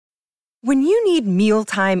When you need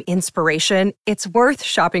mealtime inspiration, it's worth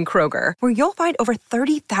shopping Kroger, where you'll find over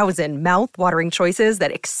 30,000 mouth-watering choices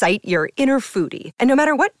that excite your inner foodie. And no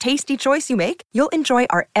matter what tasty choice you make, you'll enjoy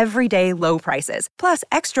our everyday low prices, plus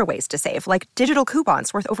extra ways to save, like digital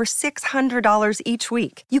coupons worth over $600 each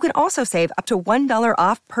week. You can also save up to $1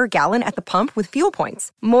 off per gallon at the pump with fuel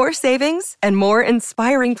points. More savings and more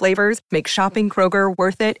inspiring flavors make shopping Kroger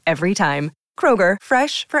worth it every time. Kroger,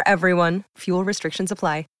 fresh for everyone. Fuel restrictions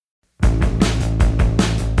apply.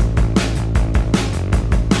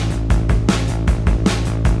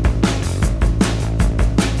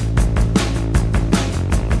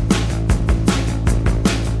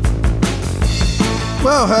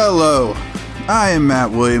 Well, hello. I am Matt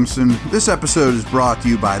Williamson. This episode is brought to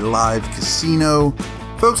you by Live Casino.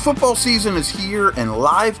 Folks, football season is here, and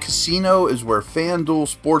Live Casino is where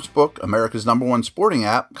FanDuel Sportsbook, America's #1 sporting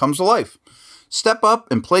app, comes to life. Step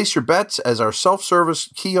up and place your bets as our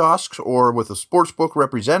self-service kiosks or with a sportsbook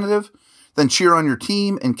representative. Then cheer on your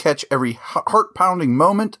team and catch every heart-pounding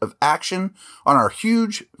moment of action on our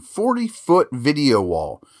huge 40-foot video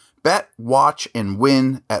wall. Bet, watch, and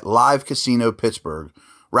win at Live Casino Pittsburgh,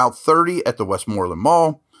 Route 30 at the Westmoreland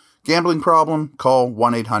Mall. Gambling problem? Call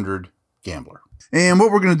 1-800-GAMBLER. And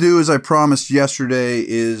what we're going to do, as I promised yesterday,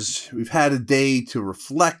 is we've had a day to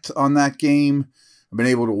reflect on that game. I've been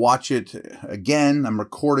able to watch it again. I'm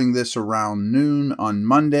recording this around noon on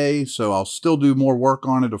Monday, so I'll still do more work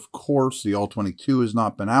on it, of course. The All-22 has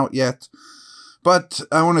not been out yet. But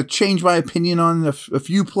I want to change my opinion on a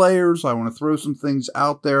few players. I want to throw some things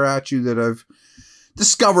out there at you that I've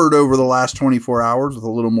discovered over the last 24 hours with a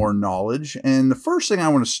little more knowledge. And the first thing I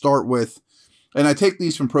want to start with, and I take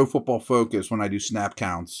these from Pro Football Focus when I do snap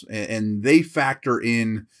counts, and they factor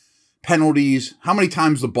in penalties, how many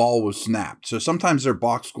times the ball was snapped. So sometimes their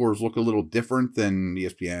box scores look a little different than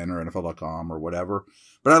ESPN or NFL.com or whatever.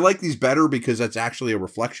 But I like these better because that's actually a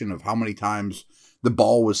reflection of how many times the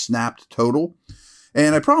ball was snapped total.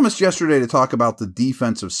 And I promised yesterday to talk about the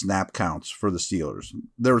defensive snap counts for the Steelers.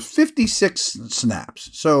 There was 56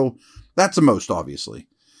 snaps, so that's the most, obviously.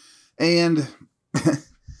 And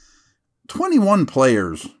 21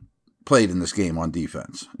 players played in this game on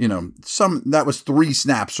defense. You know, that was 3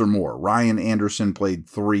 snaps or more. Ryan Anderson played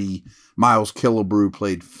 3. Miles Killebrew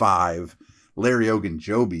played 5. Larry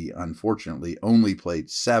Ogunjobi, unfortunately, only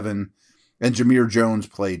played 7. And Jameer Jones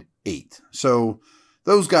played 8. So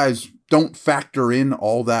those guys don't factor in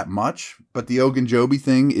all that much, but the Ogunjobi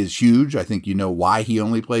thing is huge. I think you know why he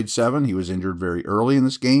only played 7. He was injured very early in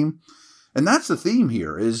this game. And that's the theme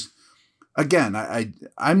here is, again,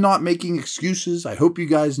 I'm not making excuses. I hope you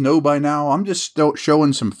guys know by now. I'm just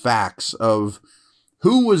showing some facts of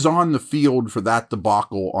who was on the field for that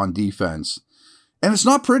debacle on defense. And it's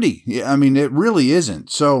not pretty. I mean, it really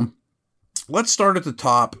isn't. So let's start at the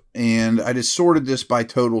top, and I just sorted this by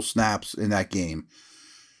total snaps in that game.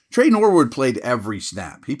 Trey Norwood played every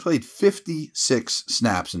snap. He played 56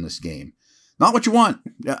 snaps in this game. Not what you want.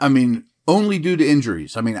 I mean, only due to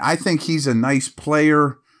injuries. I mean, I think he's a nice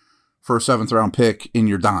player for a 7th-round pick in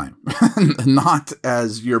your dime. Not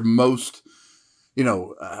as your most,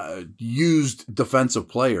 used defensive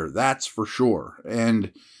player. That's for sure.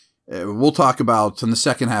 And we'll talk about, in the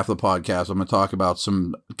second half of the podcast, I'm going to talk about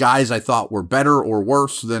some guys I thought were better or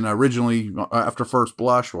worse than originally after first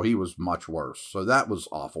blush. Well, he was much worse. So that was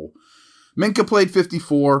awful. Minkah played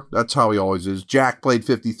 54. That's how he always is. Jack played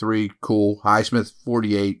 53. Cool. Highsmith,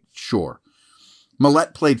 48. Sure.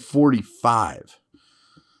 Millette played 45.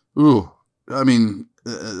 Ooh. I mean,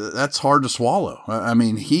 that's hard to swallow. I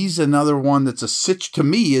mean, he's another one that's to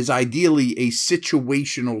me is ideally a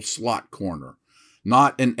situational slot corner.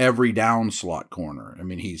 Not an every down slot corner. I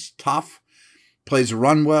mean, he's tough, plays the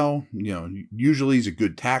run well. Usually he's a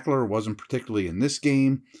good tackler. Wasn't particularly in this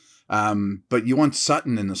game. But you want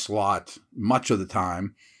Sutton in the slot much of the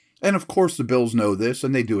time. And of course the Bills know this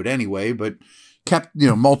and they do it anyway, but kept,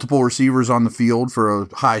 multiple receivers on the field for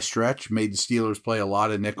a high stretch, made the Steelers play a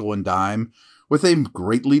lot of nickel and dime with a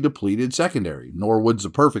greatly depleted secondary. Norwood's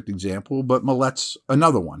a perfect example, but Millette's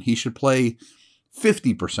another one. He should play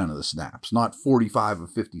 50% of the snaps, not 45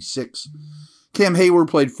 of 56. Cam Hayward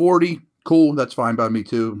played 40. Cool. That's fine by me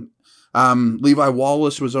too. Levi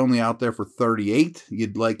Wallace was only out there for 38.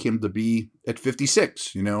 You'd like him to be at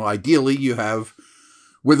 56. Ideally you have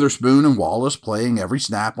Witherspoon and Wallace playing every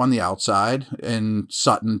snap on the outside and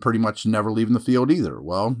Sutton pretty much never leaving the field either.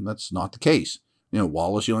 Well, that's not the case.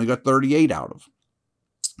 Wallace you only got 38 out of.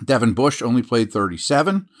 Devin Bush only played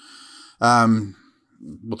 37.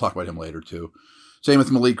 We'll talk about him later too. Same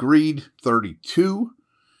with Malik Reed, 32.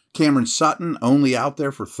 Cameron Sutton only out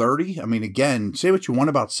there for 30. I mean, again, say what you want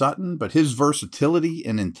about Sutton, but his versatility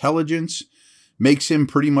and intelligence makes him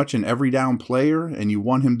pretty much an every down player, and you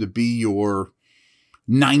want him to be your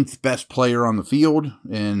ninth best player on the field.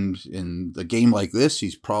 And in a game like this,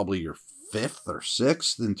 he's probably your fifth or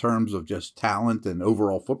sixth in terms of just talent and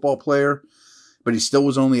overall football player, but he still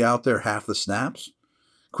was only out there half the snaps.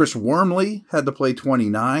 Chris Wormley had to play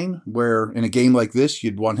 29, where in a game like this,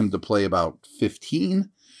 you'd want him to play about 15.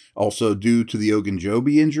 Also due to the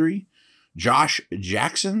Ogunjobi injury. Josh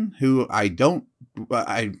Jackson, who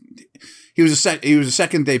he was a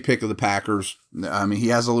second day pick of the Packers. I mean, he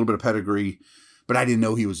has a little bit of pedigree, but I didn't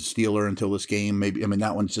know he was a Steeler until this game.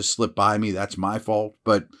 That one just slipped by me. That's my fault,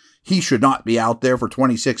 but he should not be out there for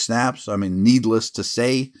 26 snaps. I mean, needless to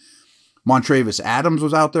say, Montravius Adams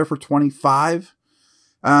was out there for 25.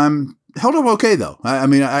 Held up okay, though. I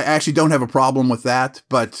actually don't have a problem with that,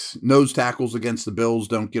 but nose tackles against the Bills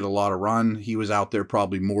don't get a lot of run. He was out there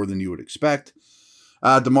probably more than you would expect.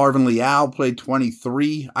 DeMarvin Leal played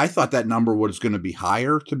 23. I thought that number was going to be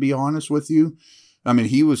higher, to be honest with you. I mean,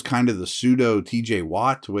 he was kind of the pseudo TJ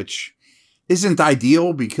Watt, which isn't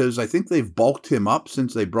ideal because I think they've bulked him up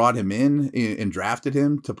since they brought him in and drafted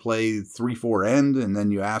him to play 3-4 end, and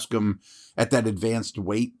then you ask him at that advanced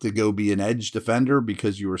weight to go be an edge defender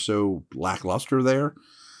because you were so lackluster there.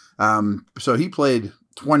 So he played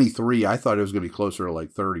 23. I thought it was going to be closer to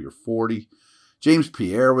like 30 or 40. James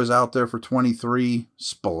Pierre was out there for 23.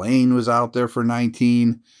 Spillane was out there for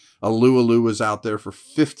 19. Alualu was out there for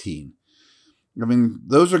 15. I mean,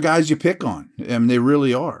 those are guys you pick on. I mean, they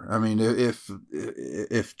really are. I mean,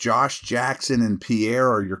 if Josh Jackson and Pierre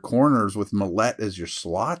are your corners with Millette as your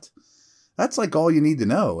slot, that's like all you need to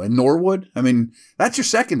know. And Norwood, I mean, that's your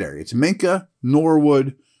secondary. It's Minkah,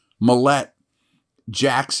 Norwood, Millette,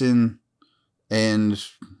 Jackson, and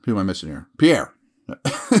who am I missing here? Pierre.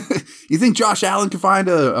 You think Josh Allen can find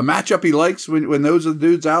a matchup he likes when those are the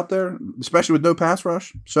dudes out there, especially with no pass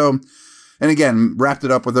rush? So, and again, wrapped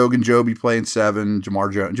it up with Ogunjobi playing 7,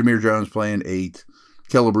 Jameer Jones playing 8,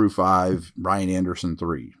 Killebrew 5, Ryan Anderson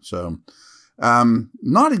 3. So,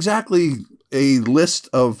 not exactly a list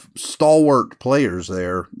of stalwart players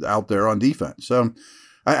out there on defense. So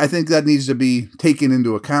I think that needs to be taken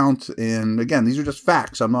into account. And again, these are just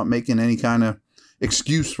facts. I'm not making any kind of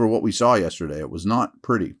excuse for what we saw yesterday. It was not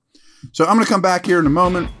pretty. So I'm going to come back here in a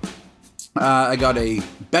moment. I got a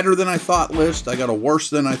better than I thought list. I got a worse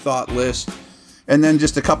than I thought list. And then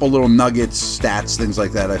just a couple little nuggets, stats, things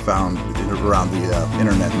like that I found around the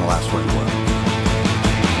internet in the last 24 hours.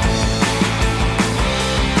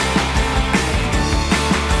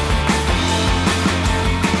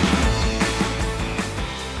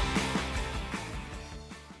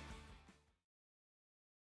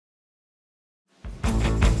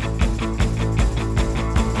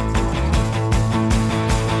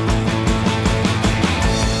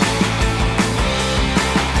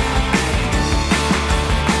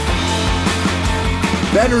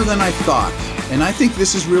 Better than I thought. And I think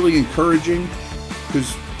this is really encouraging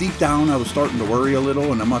because deep down I was starting to worry a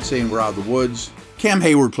little, and I'm not saying we're out of the woods. Cam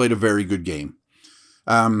Hayward played a very good game.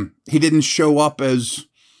 He didn't show up as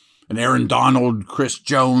an Aaron Donald, Chris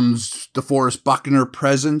Jones, DeForest Buckner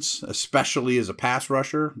presence, especially as a pass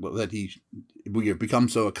rusher that we have become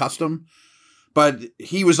so accustomed. But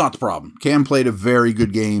he was not the problem. Cam played a very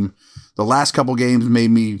good game. The last couple games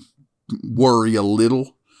made me worry a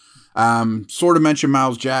little. Sort of mentioned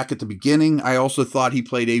Miles Jack at the beginning. I also thought he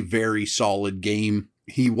played a very solid game.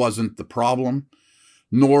 He wasn't the problem,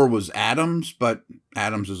 nor was Adams, but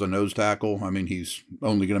Adams is a nose tackle. I mean, he's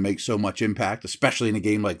only going to make so much impact, especially in a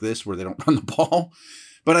game like this where they don't run the ball.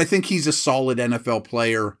 But I think he's a solid NFL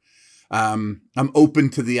player. I'm open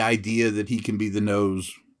to the idea that he can be the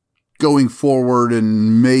nose going forward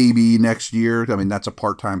and maybe next year. I mean, that's a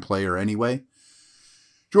part-time player anyway.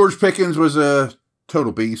 George Pickens was a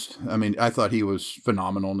total beast. I mean, I thought he was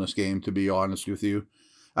phenomenal in this game, to be honest with you.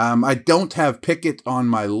 I don't have Pickett on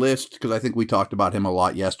my list because I think we talked about him a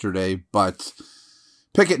lot yesterday, but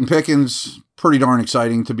Pickett and Pickens, pretty darn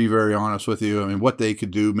exciting, to be very honest with you. I mean, what they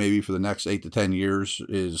could do maybe for the next 8 to 10 years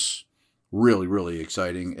is really, really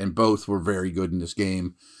exciting, and both were very good in this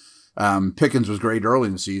game. Pickens was great early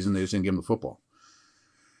in the season. They just didn't give him the football.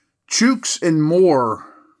 Chooks and Moore,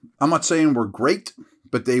 I'm not saying were great,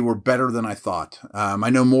 but they were better than I thought. I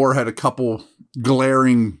know Moore had a couple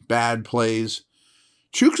glaring bad plays.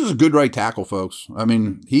 Chooks is a good right tackle, folks. I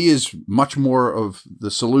mean, he is much more of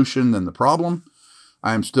the solution than the problem.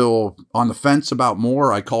 I'm still on the fence about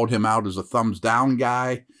Moore. I called him out as a thumbs down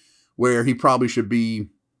guy, where he probably should be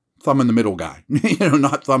thumb in the middle guy.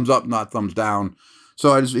 Not thumbs up, not thumbs down.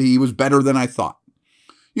 So he was better than I thought.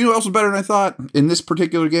 You know what else was better than I thought in this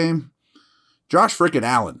particular game? Josh frickin'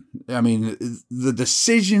 Allen. I mean, the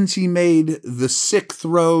decisions he made, the sick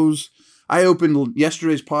throws. I opened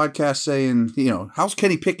yesterday's podcast saying, how's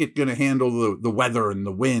Kenny Pickett going to handle the weather and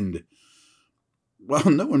the wind? Well,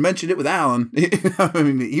 no one mentioned it with Allen. I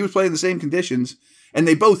mean, he was playing the same conditions, and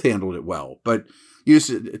they both handled it well. But you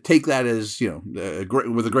just take that as,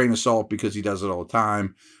 with a grain of salt because he does it all the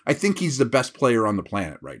time. I think he's the best player on the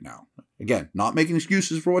planet right now. Again, not making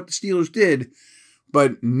excuses for what the Steelers did,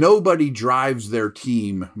 but nobody drives their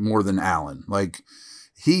team more than Allen. Like,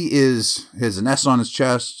 he has an S on his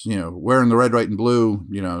chest, wearing the red, white, and blue,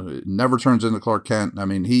 never turns into Clark Kent. I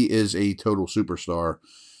mean, he is a total superstar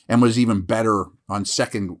and was even better on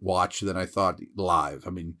second watch than I thought live.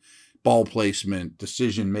 I mean, ball placement,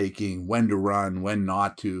 decision-making, when to run, when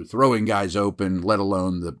not to, throwing guys open, let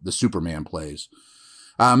alone the Superman plays.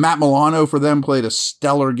 Matt Milano for them played a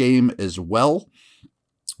stellar game as well.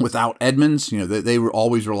 Without Edmonds, they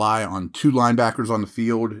always rely on two linebackers on the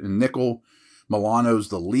field in nickel. Milano's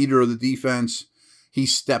the leader of the defense. He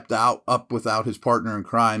stepped up without his partner in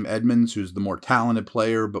crime, Edmonds, who's the more talented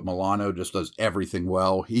player, but Milano just does everything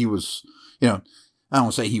well. He was, I don't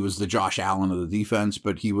want to say he was the Josh Allen of the defense,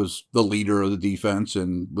 but he was the leader of the defense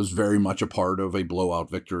and was very much a part of a blowout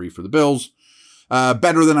victory for the Bills.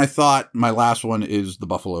 Better than I thought. My last one is the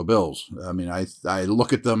Buffalo Bills. I mean, I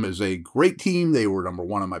look at them as a great team. They were number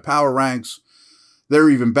one on my power ranks. They're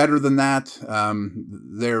even better than that.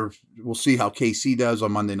 We'll see how KC does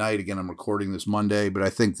on Monday night. Again, I'm recording this Monday, but I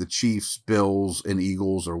think the Chiefs, Bills, and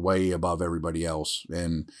Eagles are way above everybody else.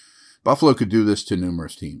 And Buffalo could do this to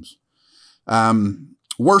numerous teams.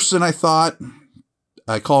 Worse than I thought.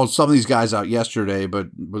 I called some of these guys out yesterday, but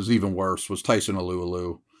was even worse was Tyson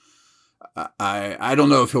Alualu. I don't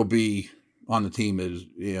know if he'll be on the team as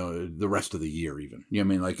the rest of the year even. I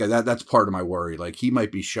mean, like that's part of my worry. Like he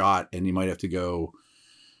might be shot and you might have to go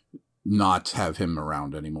not have him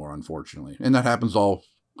around anymore, unfortunately. And that happens all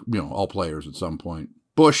players at some point.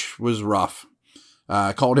 Bush was rough.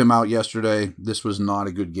 I called him out yesterday. This was not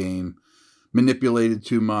a good game. Manipulated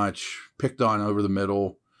too much, picked on over the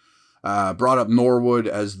middle. Brought up Norwood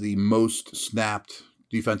as the most snapped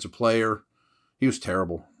defensive player. He was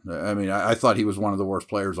terrible. I mean, I thought he was one of the worst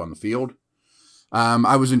players on the field.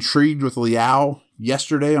 I was intrigued with Liao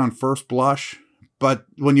yesterday on first blush, but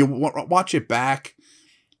when you watch it back,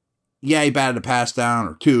 yeah, he batted a pass down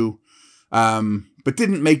or two, but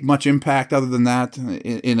didn't make much impact other than that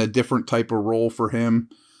in a different type of role for him.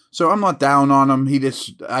 So I'm not down on him.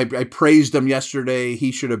 I praised him yesterday.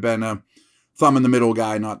 He should have been a thumb in the middle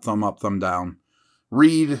guy, not thumb up, thumb down.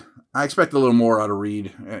 Reed, I expect a little more out of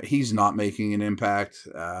Reed. He's not making an impact.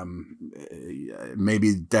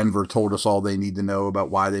 Maybe Denver told us all they need to know about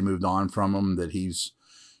why they moved on from him, that he's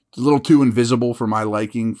a little too invisible for my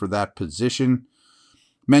liking for that position.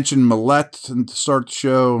 Mentioned Millette to start the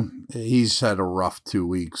show. He's had a rough 2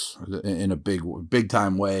 weeks in a big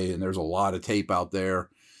time way, and there's a lot of tape out there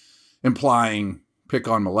implying pick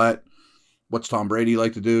on Millette. What's Tom Brady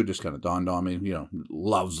like to do? Just kind of dawned on me,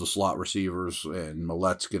 loves the slot receivers, and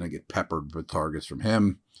Millette's going to get peppered with targets from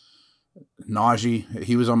him. Najee,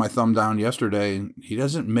 he was on my thumb down yesterday. He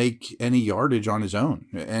doesn't make any yardage on his own.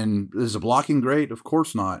 And is the blocking great? Of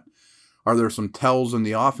course not. Are there some tells in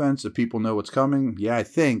the offense that people know what's coming? Yeah, I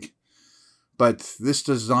think. But this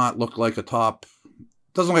does not look like doesn't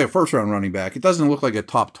look like a first-round running back. It doesn't look like a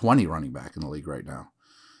top 20 running back in the league right now.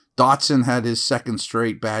 Dotson had his second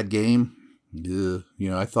straight bad game.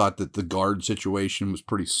 I thought that the guard situation was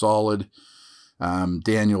pretty solid.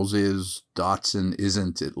 Daniels is, Dotson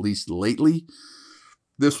isn't, at least lately.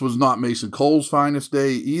 This was not Mason Cole's finest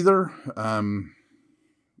day either.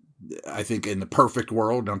 I think in the perfect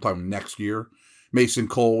world, I'm talking next year, Mason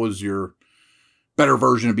Cole is your better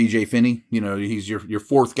version of BJ Finney. He's your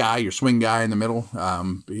fourth guy, your swing guy in the middle.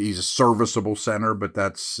 He's a serviceable center, but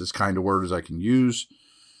that's as kind of word as I can use.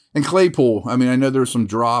 And Claypool, I mean, I know there's some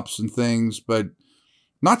drops and things, but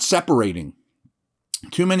not separating.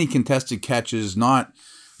 Too many contested catches, not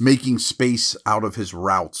making space out of his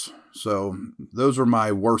routes. So those are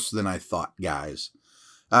my worse than I thought guys.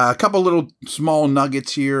 A couple little small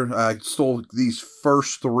nuggets here. I stole these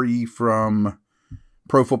first three from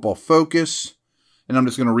Pro Football Focus, and I'm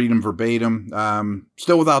just going to read them verbatim.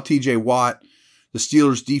 Still without TJ Watt, the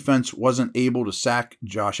Steelers' defense wasn't able to sack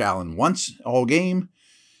Josh Allen once all game.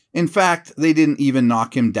 In fact, they didn't even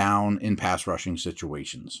knock him down in pass rushing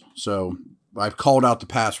situations. So I've called out the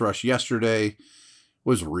pass rush yesterday.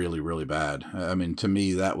 Was really, really bad. I mean, to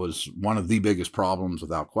me, that was one of the biggest problems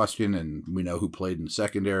without question. And we know who played in the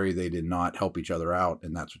secondary. They did not help each other out,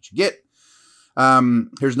 and that's what you get.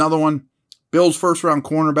 Here's another one. Bills' first-round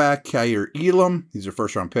cornerback, Kaiir Elam, he's their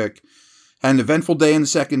first-round pick, had an eventful day in the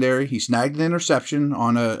secondary. He snagged an interception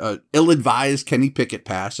on a ill-advised Kenny Pickett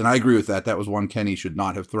pass, and I agree with that. That was one Kenny should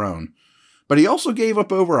not have thrown. But he also gave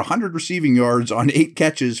up over 100 receiving yards on 8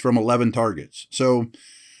 catches from 11 targets. So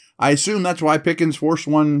I assume that's why Pickens forced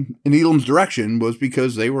one in Elam's direction, was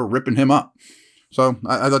because they were ripping him up. So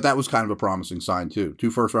I thought that was kind of a promising sign, too.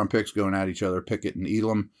 2 first-round picks going at each other, Pickett and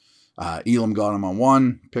Elam. Elam got him on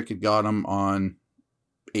 1. Pickett got him on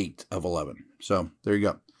 8 of 11. So there you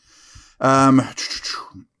go.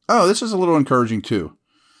 This is a little encouraging, too.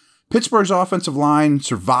 Pittsburgh's offensive line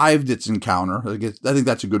survived its encounter. I think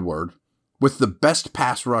that's a good word. With the best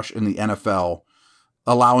pass rush in the NFL,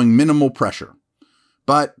 allowing minimal pressure.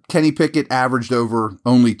 But Kenny Pickett averaged over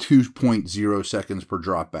only 2.0 seconds per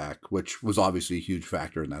drop back, which was obviously a huge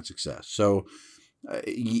factor in that success. So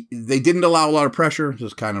they didn't allow a lot of pressure,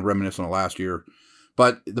 just kind of reminiscent of last year.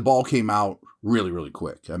 But the ball came out really, really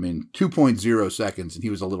quick. I mean, 2.0 seconds, and he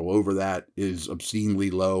was a little over that, is obscenely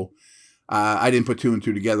low. I didn't put 2 and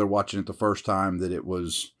 2 together watching it the first time that it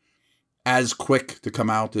was as quick to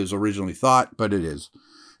come out as originally thought, but it is.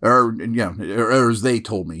 Or as they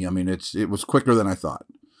told me. I mean, it was quicker than I thought.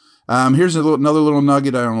 Here's another little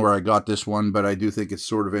nugget. I don't know where I got this one, but I do think it's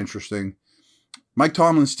sort of interesting. Mike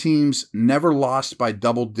Tomlin's teams never lost by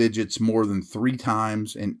double digits more than 3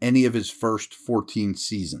 times in any of his first 14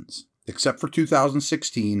 seasons, except for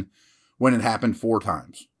 2016, when it happened 4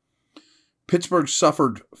 times. Pittsburgh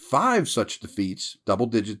suffered 5 such defeats,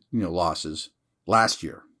 double-digit losses, last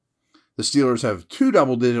year. The Steelers have 2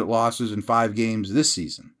 double-digit losses in 5 games this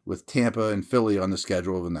season, with Tampa and Philly on the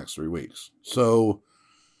schedule over the next 3 weeks. So,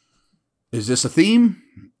 is this a theme,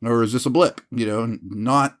 or is this a blip?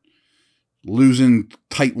 Not losing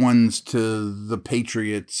tight ones to the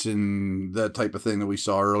Patriots and that type of thing that we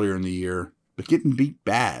saw earlier in the year, but getting beat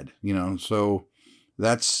bad, So,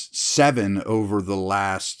 that's 7 over the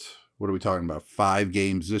last, what are we talking about, 5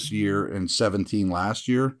 games this year and 17 last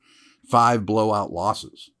year. 5 blowout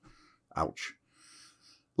losses. Ouch.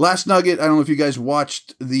 Last nugget, I don't know if you guys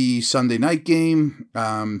watched the Sunday night game,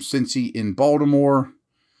 Cincy in Baltimore.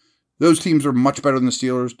 Those teams are much better than the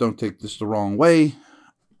Steelers. Don't take this the wrong way.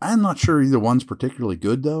 I'm not sure either one's particularly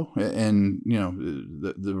good, though. And,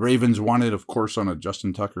 the Ravens won it, of course, on a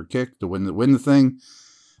Justin Tucker kick to win the thing.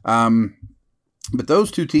 But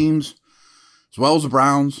those 2 teams, as well as the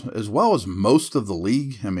Browns, as well as most of the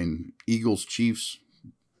league, I mean, Eagles, Chiefs,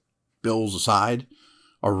 Bills aside,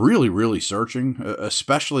 are really, really searching,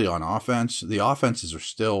 especially on offense. The offenses are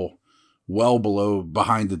still well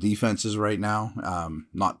behind the defenses right now.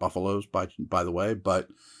 Not Buffalo's, by the way. But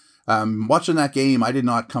watching that game, I did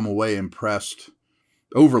not come away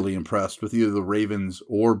overly impressed with either the Ravens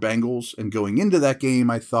or Bengals. And going into that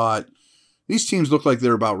game, I thought these teams look like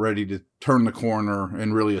they're about ready to turn the corner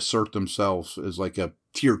and really assert themselves as like a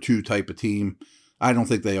tier 2 type of team. I don't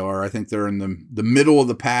think they are. I think they're in the middle of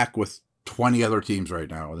the pack with 20 other teams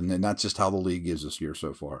right now, and that's just how the league is this year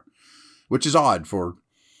so far, which is odd for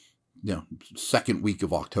second week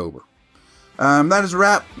of October. That is a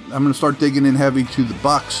wrap. I'm going to start digging in heavy to the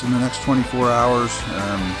Bucs in the next 24 hours.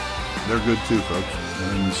 They're good too, folks,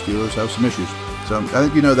 and the Steelers have some issues, so I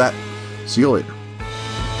think you know that. See you later.